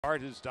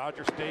His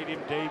Dodger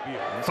Stadium debut.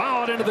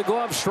 Fouled into the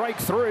glove, strike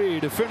three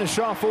to finish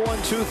off a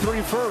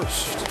 1-2-3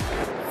 first.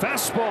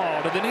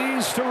 Fastball to the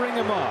knees to ring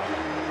him up.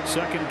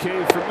 Second K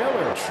for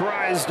Miller.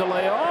 Tries to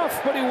lay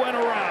off, but he went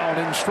around.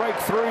 And strike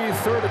three,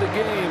 third of the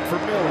game for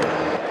Miller.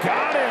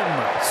 Got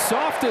him.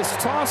 Softest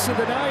toss of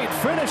the night.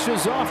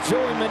 Finishes off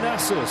Joey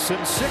Meneses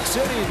in 6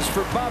 innings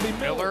for Bobby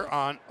Miller. Miller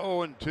on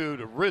 0-2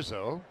 to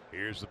Rizzo.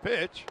 Here's the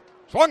pitch.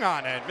 Swung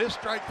on and missed,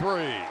 strike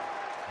three.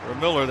 For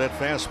Miller, that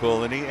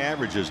fastball, and he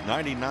averages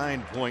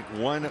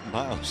 99.1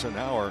 miles an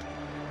hour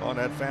on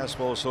that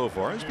fastball so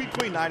far. It's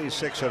between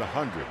 96 and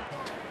 100.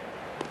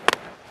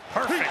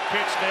 Perfect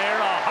pitch there,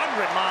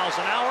 100 miles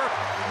an hour,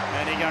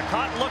 and he got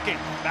caught looking.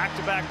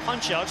 Back-to-back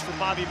punch-outs for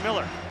Bobby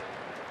Miller.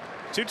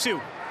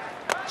 2-2.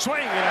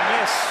 Swing and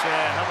a miss.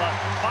 And how about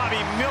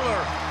Bobby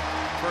Miller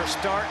for a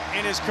start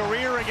in his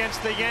career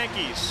against the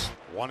Yankees?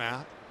 1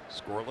 out,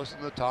 scoreless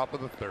in the top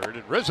of the third,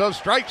 and Rizzo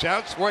strikes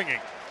out swinging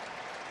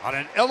on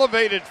an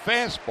elevated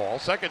fastball.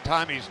 Second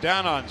time he's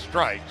down on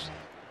strikes.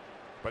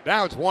 But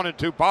now it's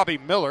 1-2. Bobby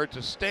Miller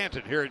to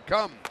Stanton. Here it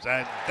comes.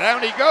 And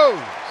down he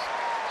goes.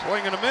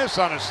 Swing and a miss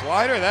on a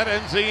slider. That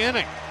ends the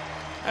inning.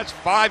 That's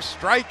 5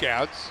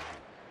 strikeouts.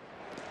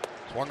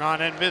 Swung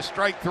on and missed,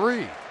 strike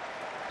three.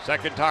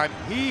 Second time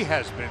he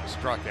has been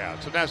struck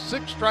out. So now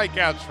 6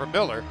 strikeouts for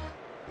Miller.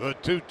 The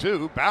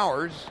 2-2.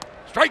 Bowers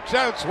strikes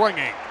out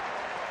swinging.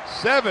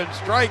 7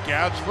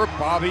 strikeouts for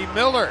Bobby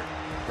Miller.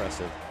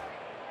 Impressive.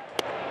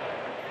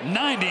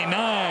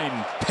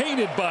 99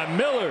 painted by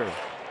Miller.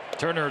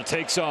 Turner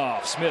takes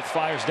off. Smith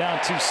fires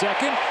down to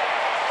second.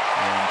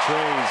 And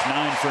Trey's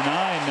 9 for 9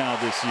 now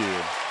this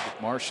year.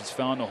 Marsh has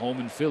found a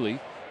home in Philly.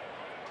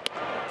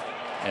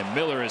 And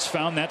Miller has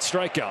found that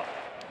strikeout.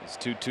 It's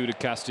 2-2 to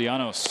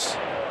Castellanos.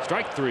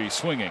 Strike three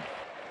swinging.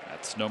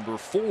 That's number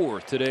 4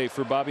 today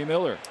for Bobby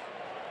Miller.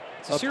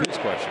 It's a serious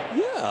question.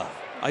 Yeah.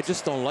 I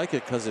just don't like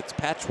it because it's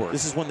patchwork.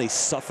 This is when they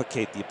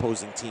suffocate the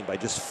opposing team by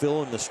just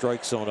filling the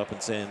strike zone up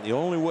and saying the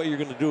only way you're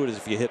going to do it is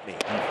if you hit me.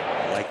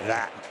 Like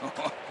that.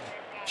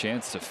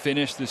 Chance to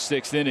finish the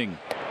 6th inning.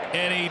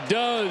 And he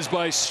does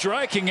by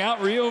striking out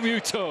Rio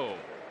Muto.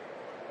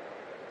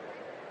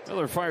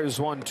 Miller fires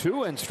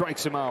 1-2 and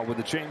strikes him out with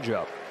a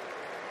changeup.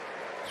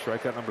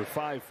 Strikeout number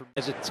 5 for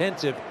as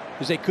attentive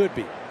as they could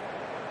be.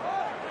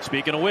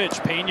 Speaking of which,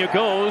 Pena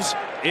goes.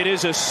 It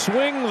is a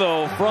swing,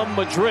 though, from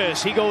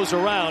Madris. He goes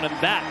around, and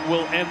that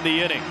will end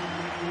the inning.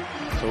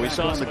 So we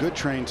saw on the good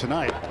train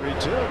tonight.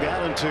 3-2,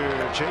 got him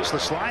to chase the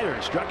slider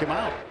and struck him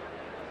out.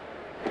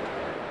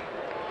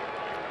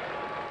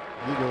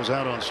 He goes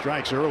out on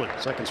strikes early.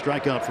 Second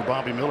strikeout for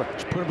Bobby Miller.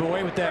 Just put him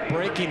away with that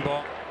breaking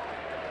ball.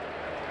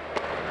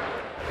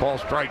 Ball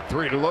strike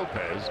 3 to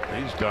Lopez.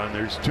 He's done.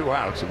 There's 2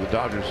 outs, and the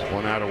Dodgers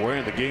 1 out away,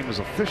 and the game is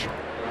official.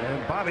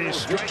 And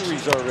Bobby's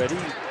Victories already.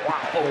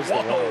 Wow,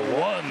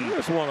 101.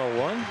 There's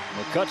 101.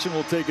 McCutchen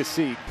will take a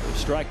seat.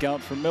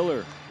 Strikeout for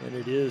Miller. And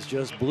it is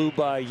just blew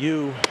by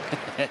you.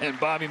 And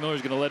Bobby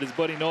Miller's going to let his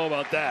buddy know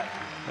about that.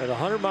 At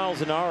 100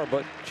 miles an hour,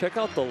 but check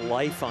out the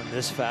life on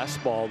this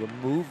fastball, the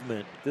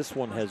movement. This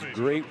one has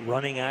great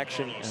running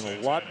action and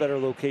a lot better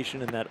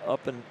location in that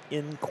up and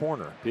in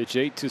corner. Pitch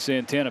 8 to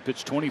Santana.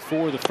 Pitch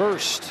 24 the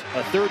first.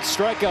 A 3rd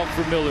strikeout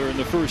for Miller in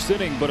the 1st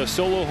inning, but a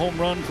solo home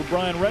run for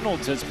Brian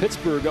Reynolds as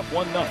Pittsburgh up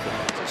 1-0.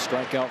 It's a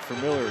strikeout for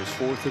Miller, his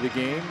 4th of the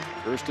game,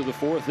 1st of the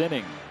 4th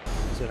inning.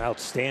 It's an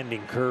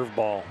outstanding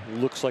curveball.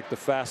 Looks like the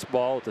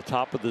fastball at the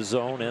top of the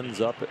zone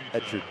ends up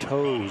at your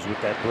toes with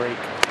that break.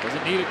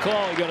 Doesn't need a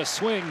call. He got a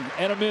swing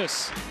and a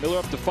miss. Miller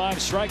up to 5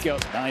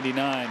 strikeouts.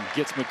 99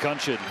 gets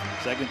McCutchen.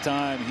 Second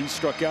time he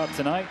struck out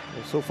tonight.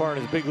 Well, so far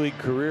in his big league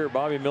career,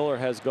 Bobby Miller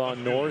has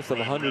gone north of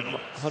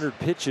 100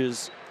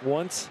 pitches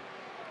once.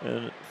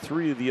 And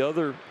 3 of the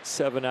other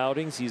 7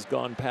 outings, he's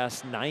gone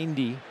past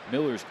 90.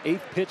 Miller's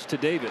 8th pitch to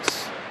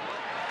Davis.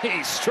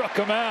 He struck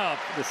him out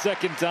the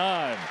 2nd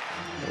time.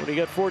 When he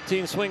got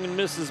 14 swing and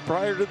misses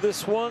prior to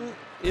this one,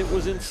 it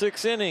was in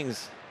 6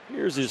 innings.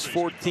 Here's his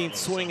 14th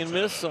swing and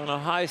miss on a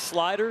high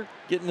slider,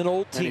 getting an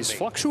old teammate. And he's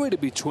fluctuated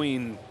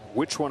between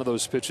which one of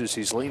those pitches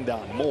he's leaned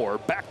on more.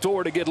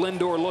 Backdoor to get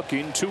Lindor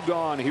looking. 2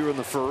 gone here in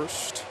the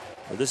 1st.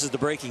 Well, this is the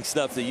breaking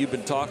stuff that you've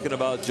been talking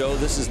about, Joe.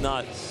 This is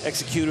not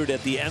executed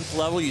at the nth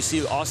level. You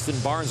see Austin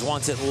Barnes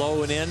wants it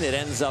low and in. It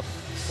ends up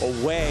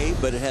away,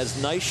 but it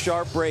has nice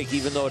sharp break,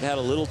 even though it had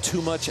a little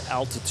too much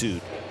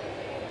altitude.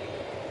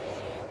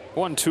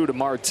 1-2 to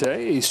Marte.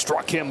 He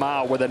struck him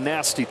out with a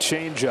nasty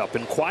changeup.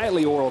 And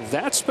quietly, Oral,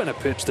 that's been a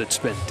pitch that's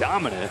been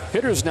dominant.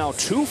 Hitters now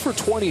 2 for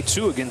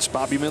 22 against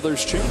Bobby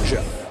Miller's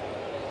changeup.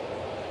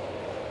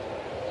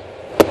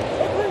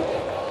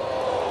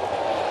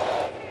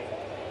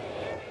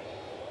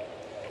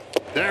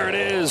 There it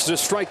is to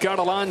strike out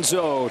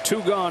Alonso.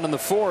 2 gone in the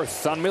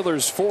 4th on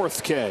Miller's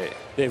 4th K.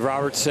 Dave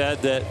Roberts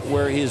said that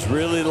where he's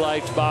really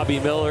liked Bobby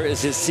Miller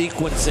is his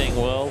sequencing.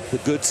 Well, the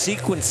good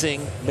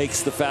sequencing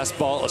makes the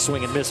fastball a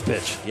swing and miss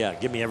pitch. Yeah,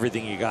 give me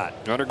everything you got.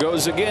 Runner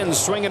goes again,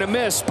 swing and a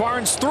miss.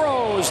 Barnes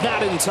throws,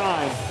 not in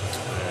time.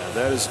 And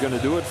that is going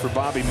to do it for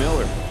Bobby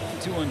Miller.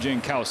 2 on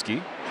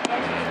Jankowski.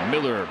 And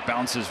Miller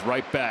bounces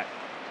right back.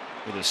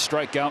 with a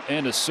strikeout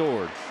and a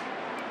sword.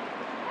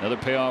 Another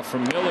payoff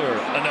from Miller.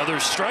 Another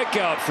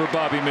strikeout for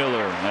Bobby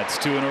Miller. That's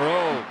 2 in a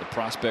row. The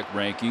prospect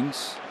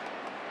rankings.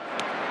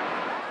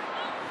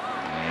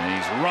 And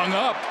he's rung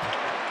up.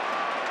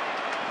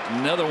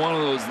 Another one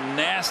of those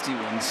nasty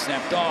ones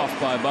snapped off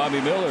by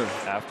Bobby Miller.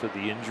 After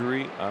the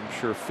injury, I'm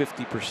sure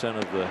 50%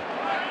 of the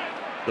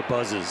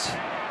buzzes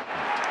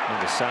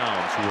and the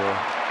sounds were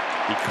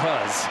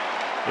because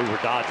they were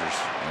Dodgers.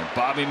 And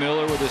Bobby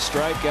Miller with a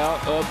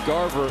strikeout of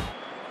Garver.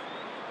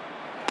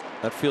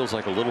 That feels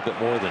like a little bit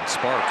more than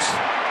sparks.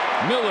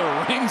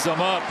 Miller rings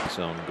him up.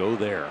 So go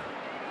there.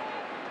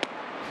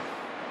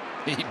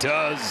 He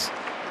does.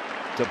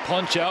 To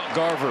punch out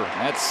Garver.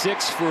 That's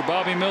 6 for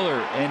Bobby Miller,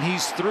 and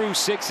he's through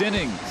 6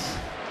 innings.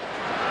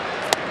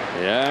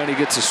 Yeah, and he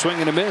gets a swing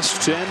and a miss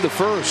to end the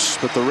first,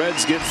 but the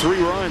Reds get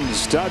 3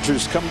 runs.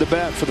 Dodgers come to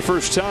bat for the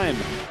first time.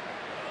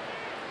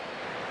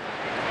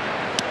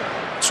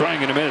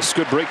 Swing and a miss.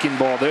 Good breaking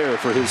ball there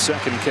for his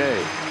second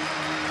K.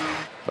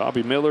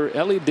 Bobby Miller,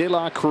 Ellie De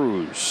La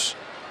Cruz.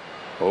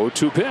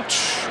 0-2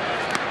 pitch.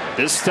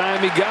 This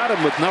time he got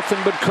him with nothing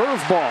but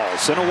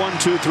curveballs and a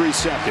 1-2-3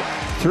 second.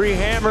 3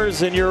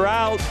 hammers and you're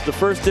out. The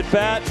first at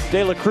bat,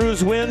 De La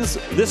Cruz wins.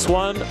 This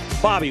one,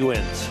 Bobby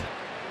wins.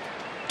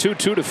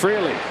 2-2 to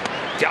Fraley.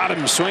 Got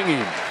him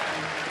swinging.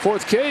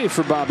 4th K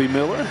for Bobby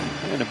Miller,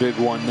 and a big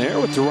one there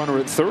with the runner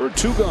at third.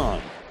 2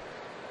 gone.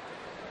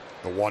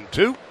 The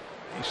 1-2.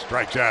 He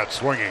strikes out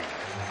swinging.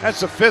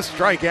 That's the 5th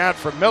strikeout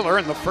for Miller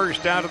in the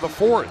first out of the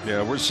 4th.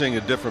 Yeah, we're seeing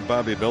a different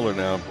Bobby Miller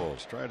now.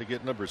 Bulls trying to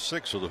get number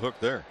 6 with the hook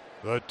there.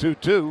 The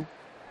 2-2.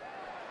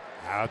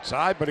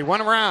 Outside, but he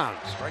went around.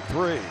 Strike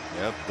 3.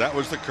 Yep, that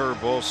was the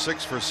curveball.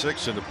 6 for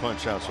 6 in the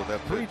punch out. So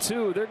that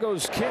 3-2. There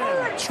goes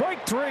Ken.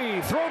 Strike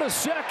 3. Throw to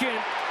second.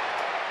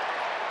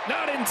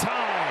 Not in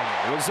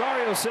time.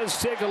 Rosario says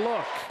take a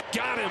look.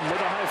 Got him with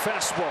a high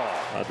fastball.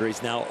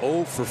 Padres now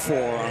 0 for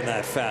 4 on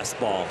that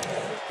fastball.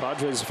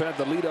 Padres have had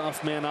the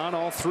leadoff man on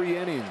all 3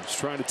 innings,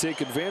 trying to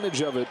take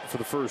advantage of it for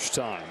the first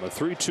time. A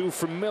 3-2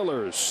 from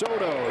Miller.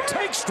 Soto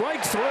takes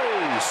strike 3.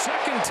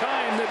 Second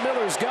time that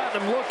Miller's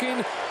gotten him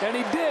looking, and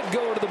he did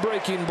go to the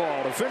breaking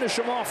ball to finish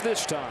him off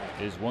this time.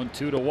 Is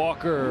 1-2 to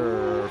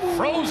Walker.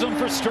 Froze him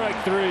for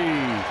strike 3.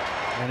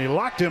 And he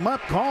locked him up,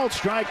 called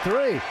strike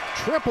 3.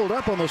 Tripled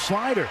up on the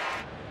slider.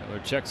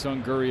 Miller checks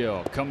on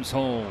Gurriel, comes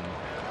home,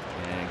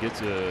 and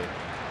gets a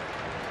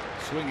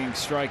swinging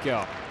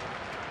strikeout.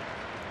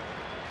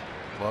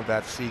 Love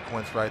that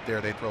sequence right there.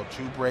 They throw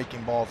 2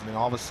 breaking balls, and then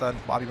all of a sudden,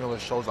 Bobby Miller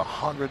shows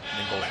 100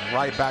 and goes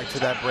right back to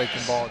that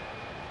breaking ball.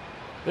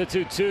 The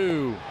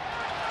 2-2.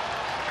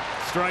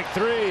 Strike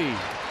 3.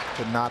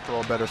 Could not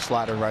throw a better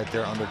slider right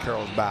there under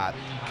Carroll's bat.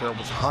 Carroll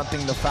was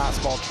hunting the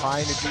fastball,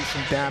 trying to do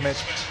some damage.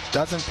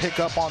 Doesn't pick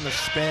up on the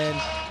spin.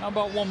 How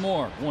about one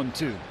more?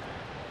 1-2.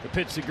 The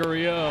pitch to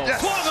Gurriel.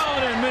 Yes. Swung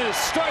on and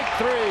missed. Strike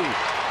 3.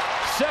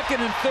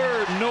 Second and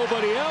third,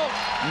 nobody out.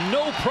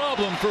 No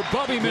problem for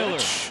Bobby Miller.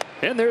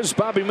 And there's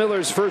Bobby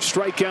Miller's first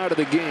strikeout of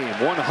the game.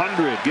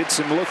 100 gets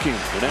him looking.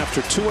 And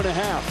after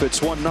 2.5, it's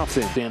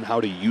 1-0. And how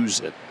to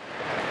use it.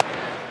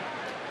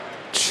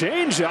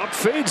 Change up,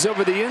 fades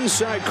over the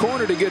inside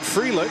corner to get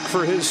Frelick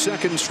for his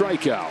second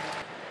strikeout.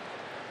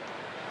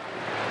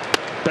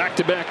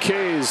 Back-to-back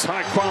Ks,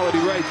 high quality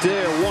right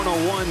there.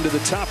 101 to the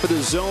top of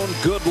the zone.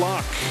 Good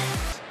luck.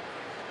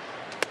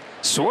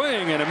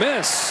 Swing and a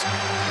miss.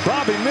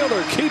 Bobby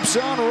Miller keeps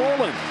on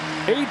rolling.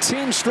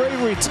 18 straight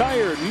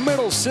retired,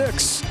 middle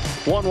 6,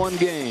 1-1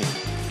 game.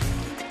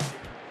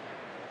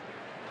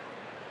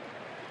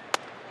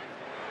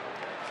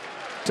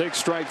 Takes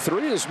strike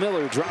 3 as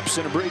Miller drops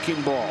in a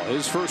breaking ball.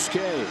 His first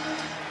K.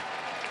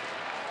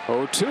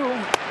 0-2.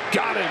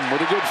 Got him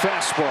with a good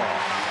fastball.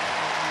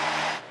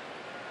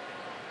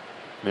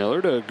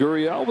 Miller to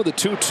Gurriel with a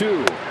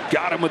 2-2.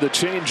 Got him with a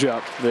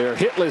changeup. They're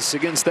hitless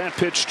against that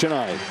pitch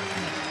tonight.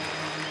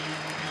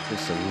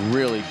 Just a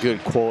really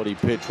good quality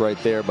pitch right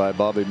there by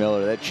Bobby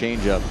Miller. That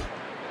changeup.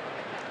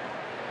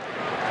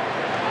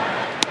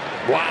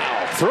 Wow.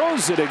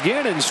 Throws it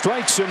again and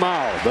strikes him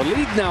out. The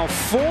lead now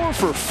 4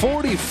 for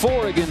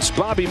 44 against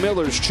Bobby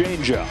Miller's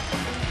changeup.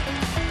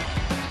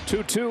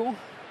 2-2.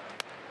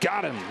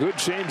 Got him. Good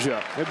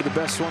changeup. Maybe the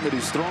best one that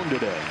he's thrown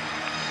today.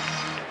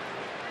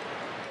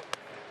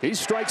 He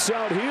strikes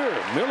out here.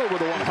 Miller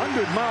with a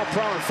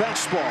 100-mile-per-hour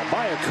fastball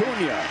by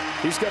Acuna.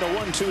 He's got a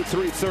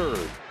 1-2-3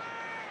 third.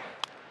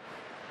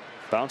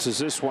 Bounces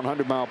this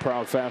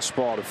 100-mile-per-hour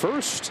fastball to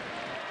first.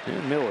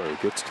 And Miller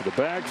gets to the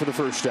bag for the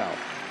first out.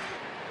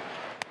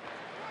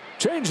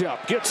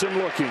 Changeup gets him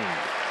looking.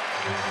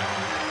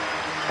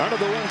 Out of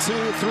the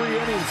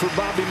 1-2-3 inning for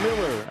Bobby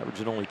Miller.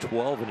 Averaging only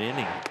 12 an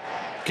inning.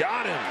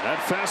 Got him. That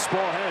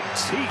fastball had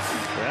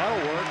teeth.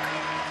 That'll work.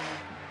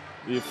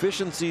 The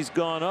efficiency's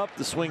gone up.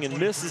 The swing and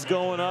miss is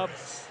going up.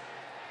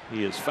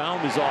 He has found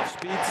his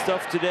off-speed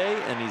stuff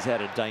today, and he's had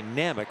a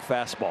dynamic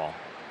fastball.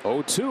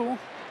 0-2.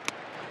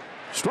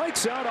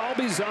 Strikes out.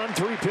 Albies on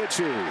 3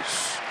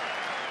 pitches.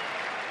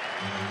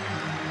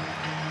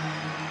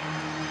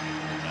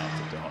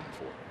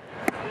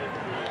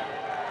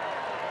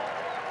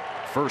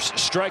 First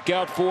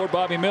strikeout for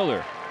Bobby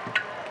Miller.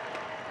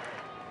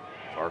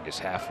 Vargas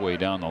halfway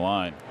down the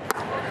line.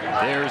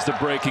 There's the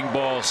breaking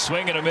ball.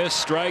 Swing and a miss.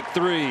 Strike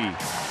 3.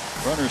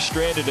 Runner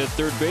stranded at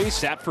third base.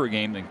 Sat for a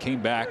game, then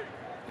came back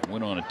and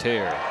went on a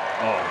tear.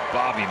 Oh,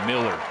 Bobby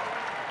Miller.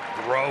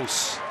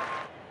 Gross.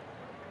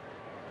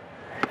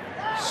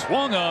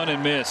 Swung on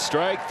and missed.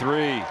 Strike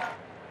 3.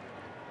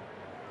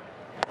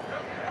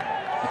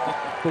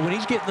 But when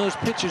he's getting those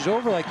pitches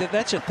over like that,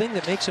 that's a thing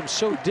that makes him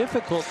so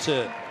difficult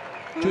to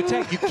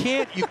attack.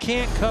 You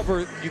can't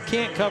cover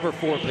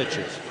 4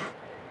 pitches.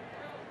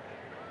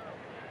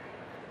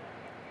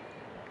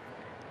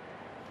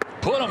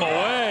 Put him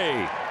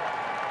away.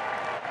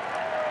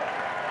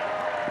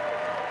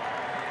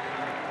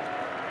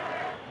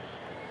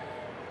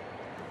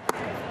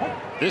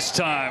 This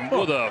time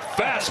with a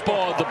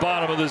fastball at the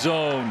bottom of the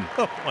zone.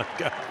 Oh my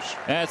gosh.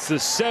 That's the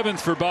 7th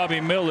for Bobby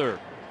Miller.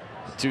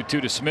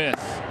 2-2 to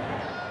Smith.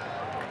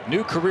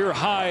 New career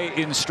high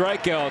in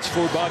strikeouts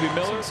for Bobby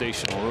Miller.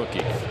 Sensational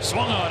rookie.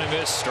 Swung on and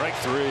missed. Strike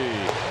 3.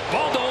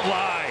 Ball don't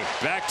lie.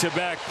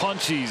 Back-to-back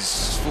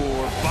punchies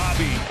for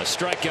Bobby. A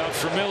strikeout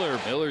for Miller.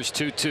 Miller's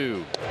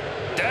 2-2.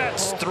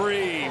 That's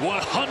 3.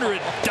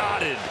 100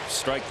 dotted.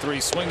 Strike 3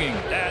 swinging.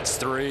 That's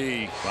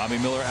 3. Bobby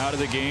Miller out of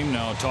the game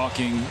now,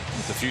 talking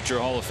with the future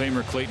Hall of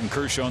Famer Clayton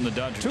Kershaw on the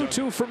Dodgers.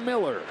 2-2 for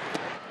Miller.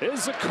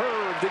 Is a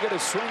curve to get a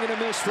swing and a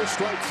miss for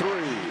strike 3.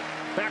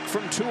 Back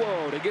from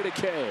 2-0 to get a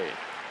K.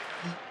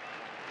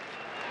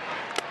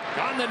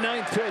 On the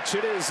 9th pitch,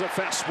 it is a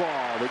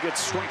fastball that gets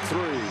strike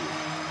 3.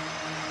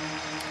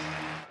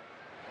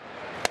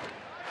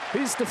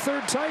 He's the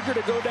 3rd Tiger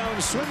to go down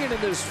swinging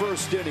in this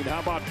first inning. How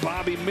about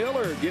Bobby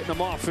Miller getting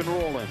him off and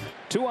rolling?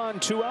 2 on,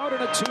 2 out,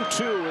 and a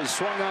 2-2 is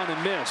swung on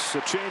and missed. A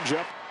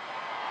changeup.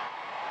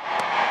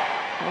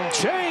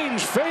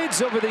 Change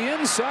fades over the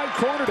inside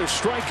corner to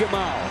strike him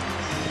out.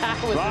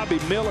 Bobby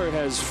Miller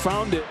has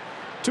found it.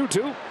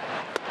 2-2.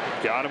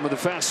 Got him with a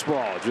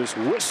fastball. Just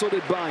whistled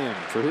it by him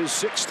for his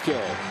 6th K.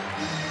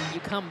 You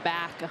come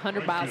back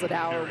 100 miles an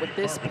hour with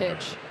this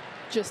pitch.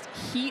 Just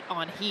heat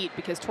on heat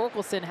because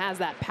Torkelson has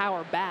that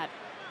power bat.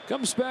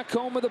 Comes back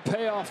home with a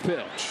payoff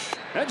pitch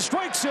and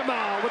strikes him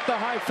out with the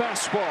high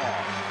fastball.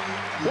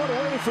 What a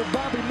way for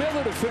Bobby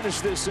Miller to finish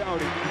this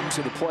outing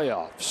into the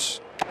playoffs.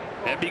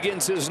 And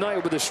begins his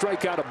night with a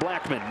strikeout of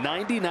Blackman.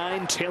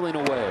 99 tailing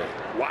away.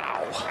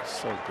 Wow.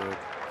 So good.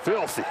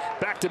 Filthy.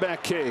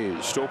 Back-to-back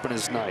Ks to open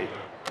his night.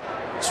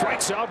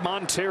 Strikes out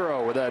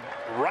Montero with that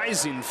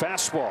rising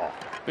fastball.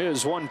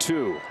 Here's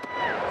 1-2.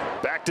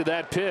 Back to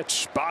that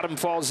pitch. Bottom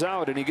falls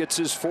out and he gets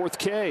his 4th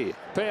K.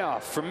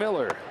 Payoff for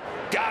Miller.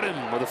 Got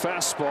him with a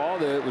fastball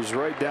that was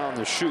right down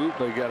the chute,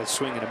 but he got a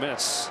swing and a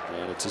miss.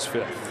 And it's his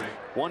 5th.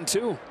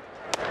 1-2.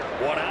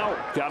 1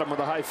 out. Got him with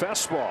a high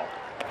fastball.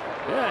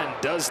 And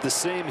does the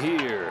same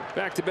here.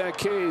 Back-to-back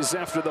Ks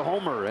after the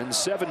homer, and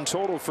 7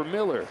 total for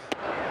Miller.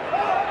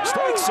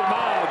 Strikes him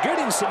out,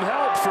 getting some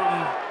help from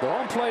the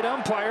home plate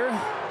umpire,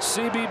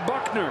 C.B.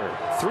 Buckner.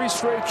 3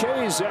 straight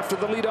Ks after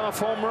the leadoff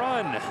home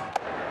run.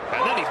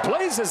 And then he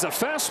blazes a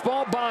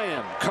fastball by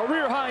him.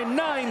 Career high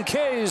 9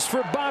 Ks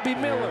for Bobby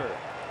Miller.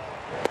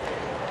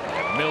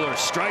 And Miller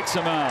strikes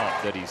him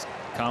out. That he's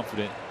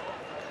confident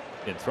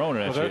in throwing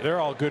it. Well, they're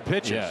all good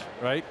pitches, yeah.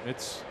 Right?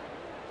 It's.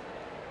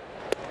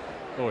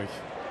 Oy.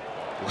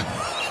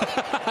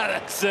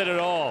 That said it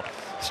all.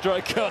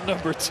 Strikeout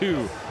number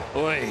 2.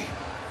 Oy.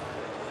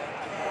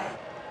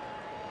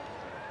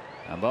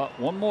 How about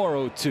one more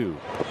 0-2?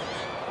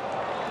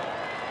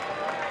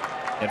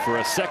 And for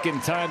a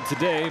 2nd time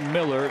today,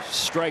 Miller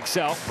strikes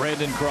out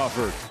Brandon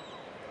Crawford.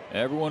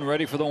 Everyone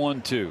ready for the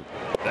 1-2.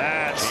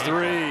 That's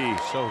 3.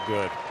 So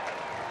good.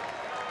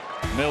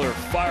 Miller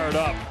fired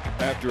up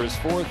after his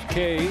 4th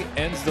K,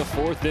 ends the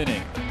 4th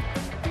inning.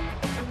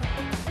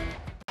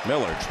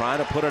 Miller trying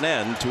to put an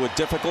end to a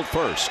difficult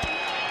first.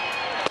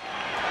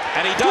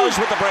 And he does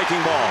with the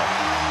breaking ball.